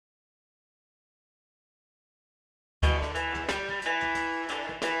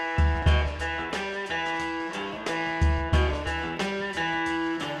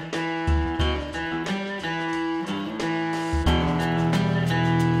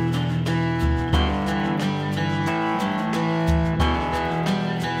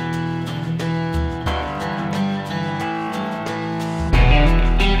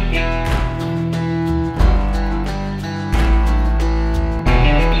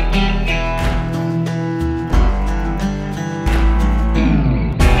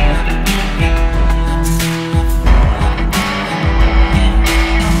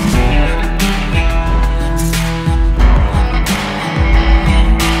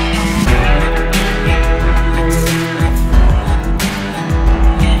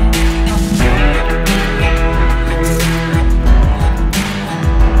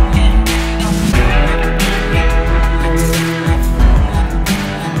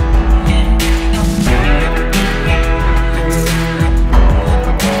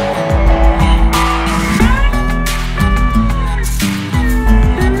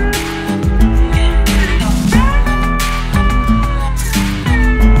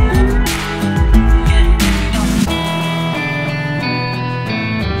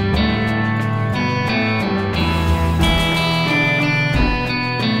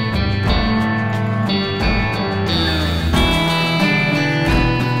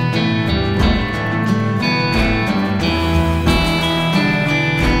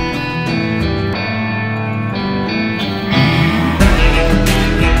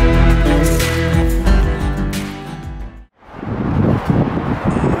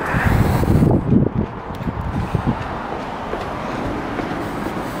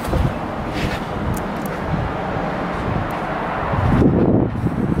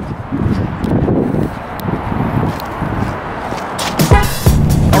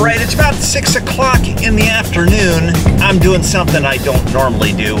It's about 6 o'clock in the afternoon. I'm doing something I don't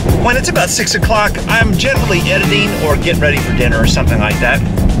normally do. When it's about 6 o'clock, I'm generally editing or getting ready for dinner or something like that.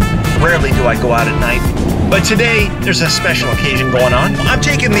 Rarely do I go out at night. But today, there's a special occasion going on. I'm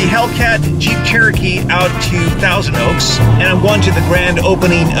taking the Hellcat Jeep Cherokee out to Thousand Oaks, and I'm going to the grand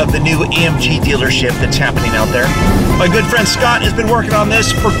opening of the new AMG dealership that's happening out there. My good friend Scott has been working on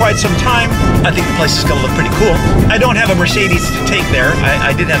this for quite some time. I think the place is gonna look pretty cool. I don't have a Mercedes to take there.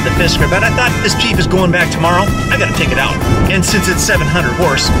 I did have the Fisker, but I thought this Jeep is going back tomorrow. I gotta take it out. And since it's 700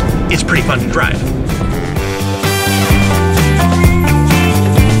 horse, it's pretty fun to drive.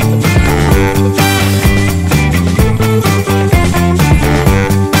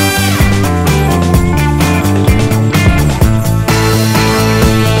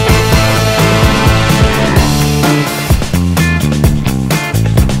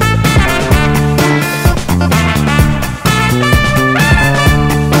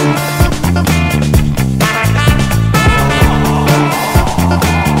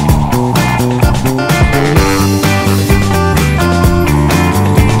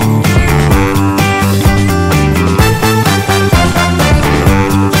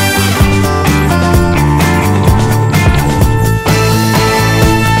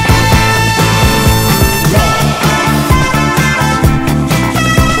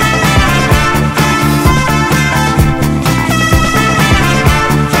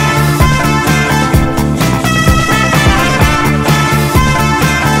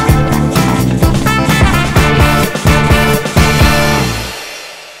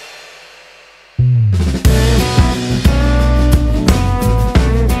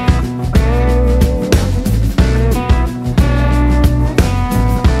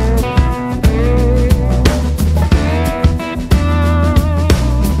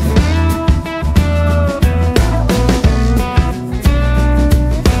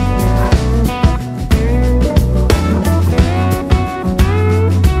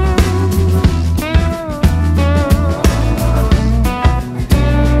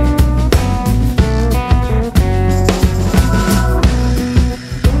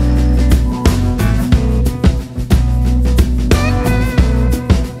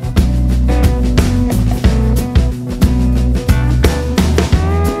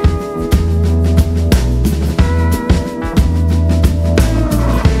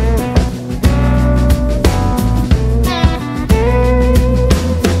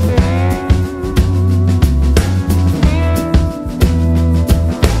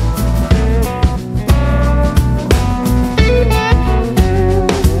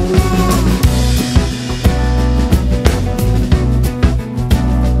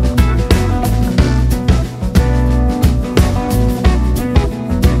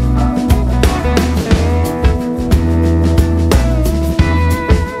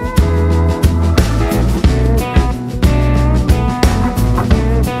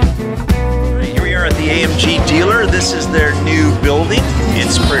 AMG dealer. This is their new building.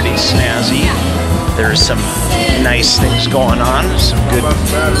 It's pretty snazzy. There's some nice things going on. Some good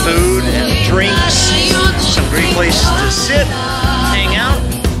food and drinks. Some great places to sit, hang out.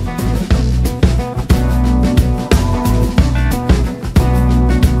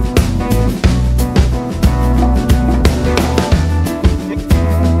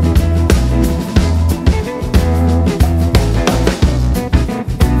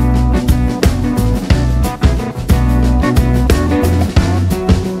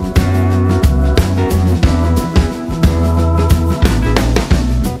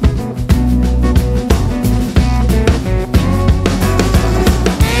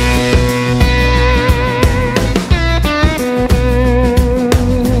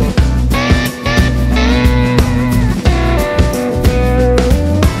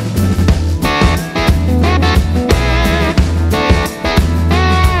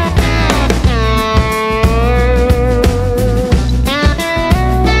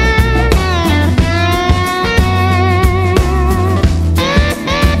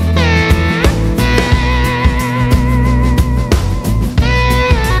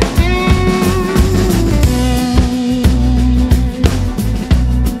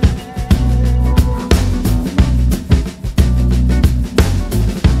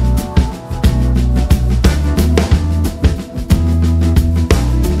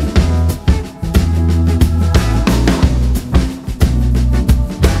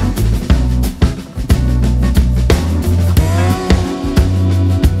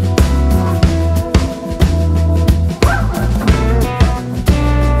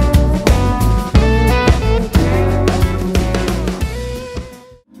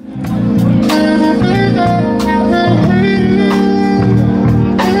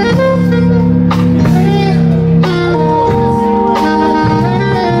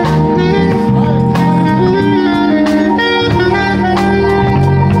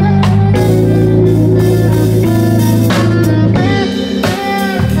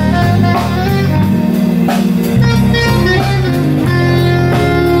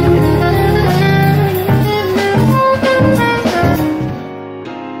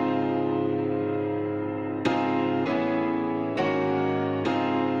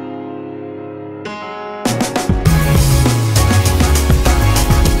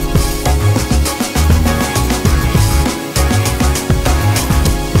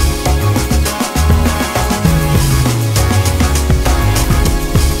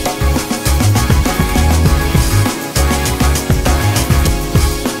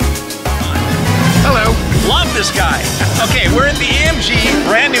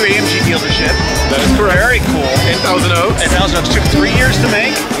 Thousand Oaks. At Thousand Oaks took 3 years to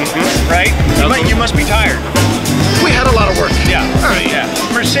make, right? You must be tired. We had a lot of work. Yeah, yeah.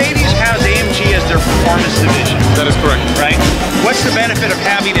 Mercedes has AMG as their performance division. That is correct. Right? What's the benefit of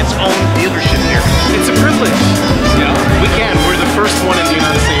having its own dealership here? It's a privilege. You know, we're the first one in the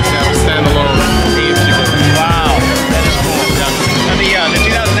United States to have a standalone AMG building. Wow, that is cool. Yeah. And the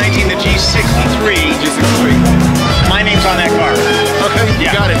 2019, the G63. G63. My name's on that car. Okay, you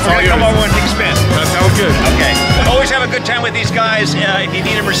got it. We're gonna come over and take a spin. That sounds good. Okay. Always have a good time with these guys. If you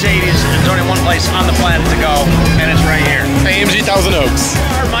need a Mercedes, there's only one place on the planet to go, and it's right here. AMG Thousand Oaks.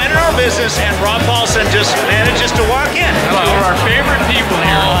 We're minding our business, and Rob Paulson just managed to walk in. Hello. One of our favorite people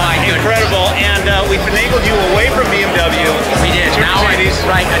here. Oh my goodness. Incredible. And we finagled you away from BMW. We did. Now Mercedes.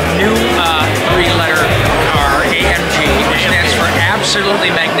 I write a new three-letter car, AMG, which stands for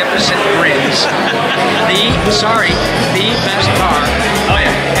Absolutely Magnificent Grins. the best car I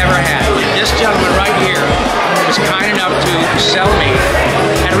have ever had. This gentleman right here was kind enough to sell me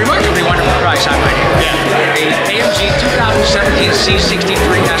at a remarkably wonderful price, I might add. Yeah. The AMG 2017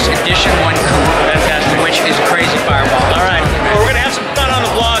 C63S Edition 1 Coupe. Fantastic. Which is crazy fireball. All right. Well, we're going to have some fun on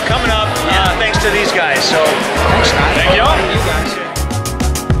the vlog coming up thanks to these guys. So, thanks, Scott. thank you. You guys.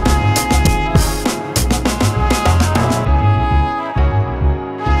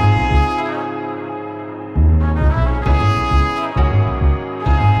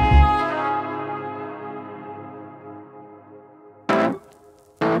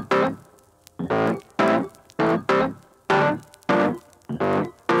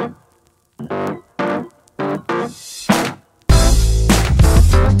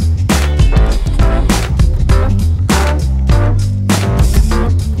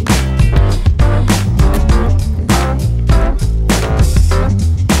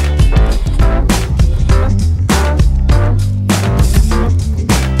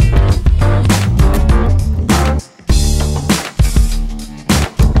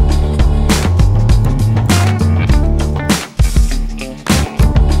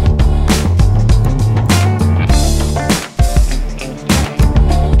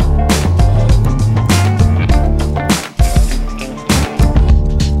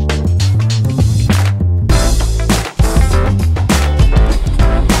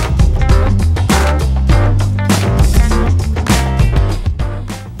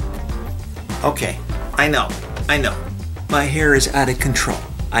 Okay, I know. My hair is out of control.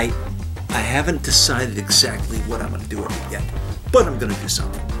 I haven't decided exactly what I'm going to do with it yet, but I'm going to do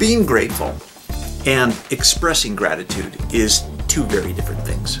something. Being grateful and expressing gratitude is two very different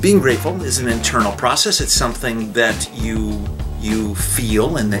things. Being grateful is an internal process. It's something that you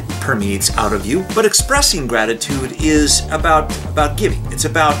feel and that permeates out of you. But expressing gratitude is about giving. It's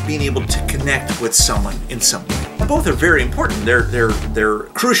about being able to connect with someone in some way. Both are very important. They're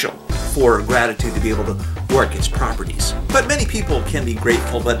crucial for gratitude to be able to work its properties. But many people can be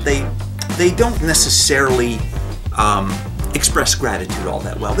grateful, but they don't necessarily express gratitude all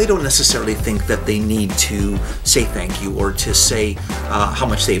that well. They don't necessarily think that they need to say thank you or to say how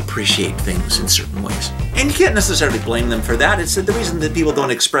much they appreciate things in certain ways. And you can't necessarily blame them for that. It's that the reason that people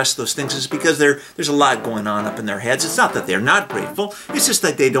don't express those things is because there's a lot going on up in their heads. It's not that they're not grateful, it's just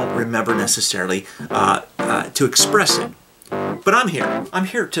that they don't remember necessarily to express it. But I'm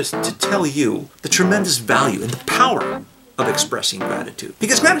here to tell you the tremendous value and the power of expressing gratitude.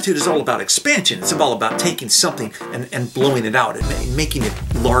 Because gratitude is all about expansion. It's all about taking something and blowing it out and making it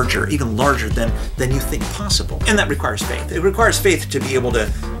larger, even larger than you think possible. And that requires faith. It requires faith to be able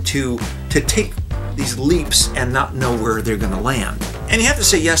to take these leaps and not know where they're going to land. And you have to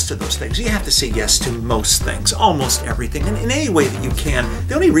say yes to those things. You have to say yes to most things, almost everything, and in any way that you can.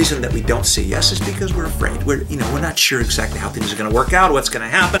 The only reason that we don't say yes is because we're afraid. We're not sure exactly how things are going to work out, what's going to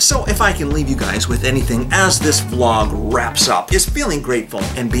happen. So if I can leave you guys with anything as this vlog wraps up, is feeling grateful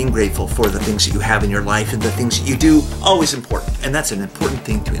and being grateful for the things that you have in your life and the things that you do, always important. And that's an important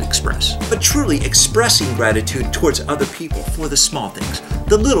thing to express. But truly expressing gratitude towards other people for the small things,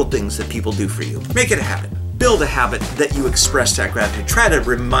 the little things that people do for you. Make it a habit. Build a habit that you express that gratitude. Try to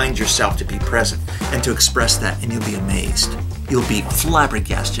remind yourself to be present and to express that, and you'll be amazed. You'll be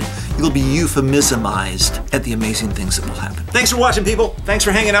flabbergasted. You'll be euphemismized at the amazing things that will happen. Thanks for watching, people. Thanks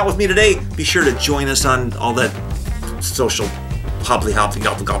for hanging out with me today. Be sure to join us on all that social hobbly.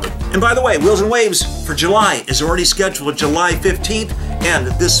 And by the way, Wheels and Waves for July is already scheduled for July 15th, and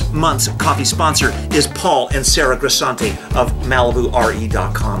this month's coffee sponsor is Paul and Sarah Grisante of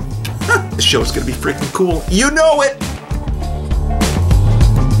MalibuRE.com. The show is going to be freaking cool. You know it!